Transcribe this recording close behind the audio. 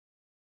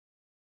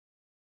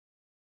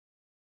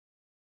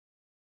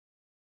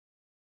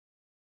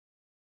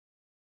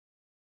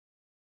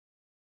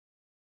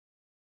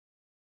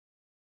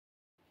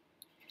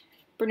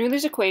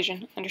Bernoulli's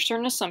equation, under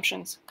certain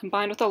assumptions,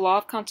 combined with the law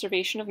of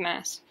conservation of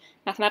mass,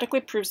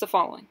 mathematically proves the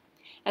following.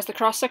 As the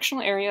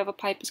cross-sectional area of a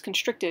pipe is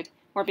constricted,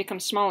 or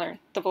becomes smaller,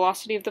 the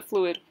velocity of the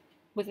fluid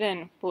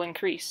within will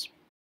increase.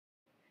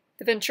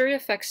 The Venturi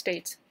effect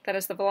states that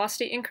as the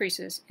velocity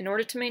increases, in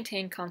order to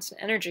maintain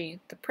constant energy,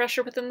 the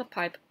pressure within the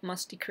pipe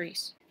must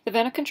decrease. The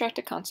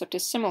venicontracted concept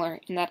is similar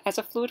in that as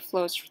a fluid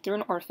flows through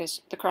an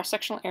orifice, the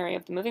cross-sectional area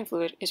of the moving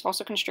fluid is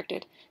also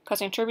constricted,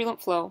 causing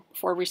turbulent flow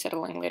before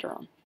resettling later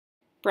on.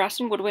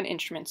 Brass and woodwind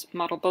instruments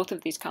model both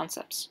of these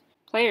concepts.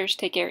 Players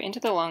take air into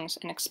the lungs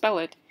and expel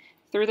it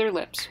through their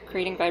lips,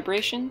 creating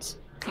vibrations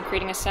and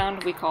creating a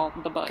sound we call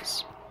the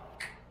buzz.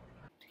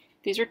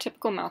 These are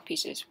typical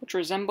mouthpieces, which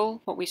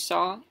resemble what we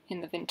saw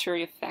in the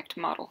Venturi effect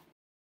model.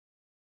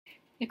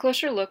 A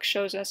closer look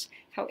shows us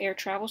how air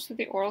travels through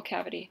the oral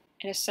cavity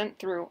and is sent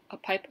through a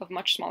pipe of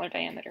much smaller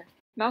diameter.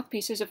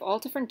 Mouthpieces of all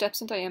different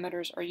depths and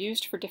diameters are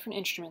used for different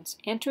instruments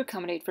and to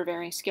accommodate for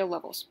varying skill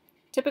levels.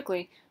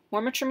 Typically,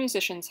 more mature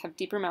musicians have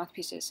deeper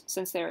mouthpieces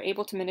since they are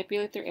able to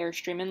manipulate their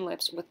airstream and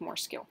lips with more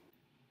skill.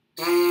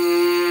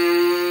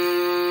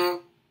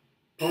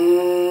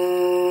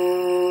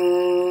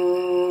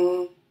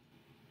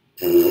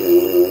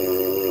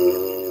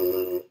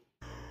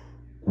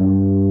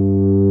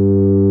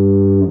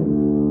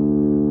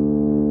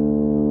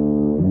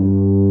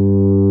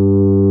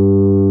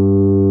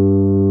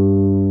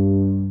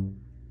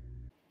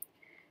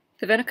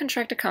 The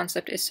venicontracted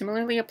concept is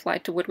similarly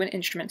applied to woodwind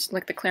instruments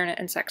like the clarinet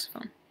and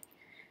saxophone.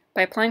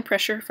 By applying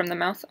pressure from the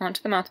mouth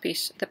onto the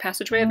mouthpiece, the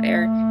passageway of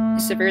air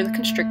is severely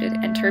constricted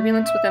and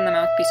turbulence within the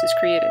mouthpiece is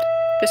created.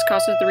 This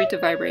causes the reed to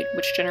vibrate,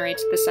 which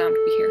generates the sound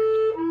we hear.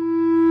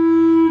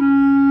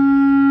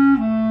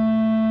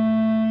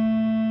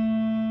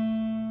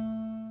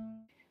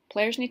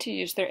 Players need to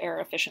use their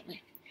air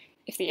efficiently.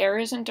 If the air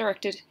isn't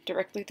directed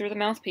directly through the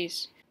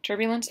mouthpiece,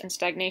 turbulence and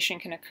stagnation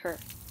can occur.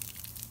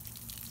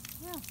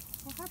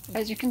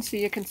 As you can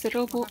see, a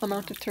considerable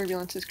amount of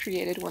turbulence is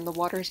created when the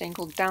water is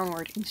angled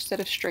downward instead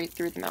of straight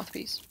through the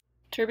mouthpiece.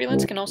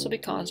 Turbulence can also be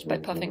caused by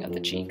puffing of the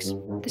cheeks.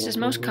 This is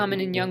most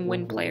common in young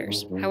wind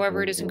players,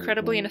 however it is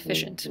incredibly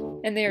inefficient,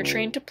 and they are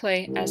trained to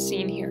play as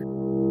seen here.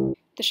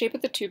 The shape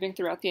of the tubing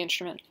throughout the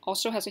instrument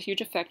also has a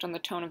huge effect on the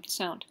tone of the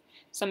sound.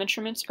 Some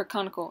instruments are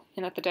conical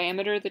in that the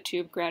diameter of the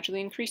tube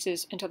gradually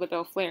increases until the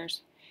bell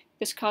flares.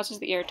 This causes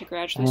the air to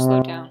gradually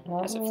slow down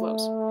as it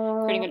flows,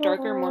 creating a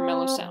darker, more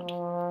mellow sound.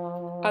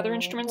 Other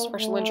instruments are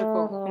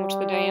cylindrical, in which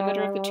the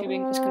diameter of the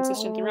tubing is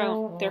consistent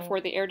throughout,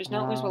 therefore the air does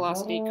not lose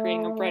velocity,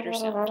 creating a brighter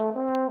sound.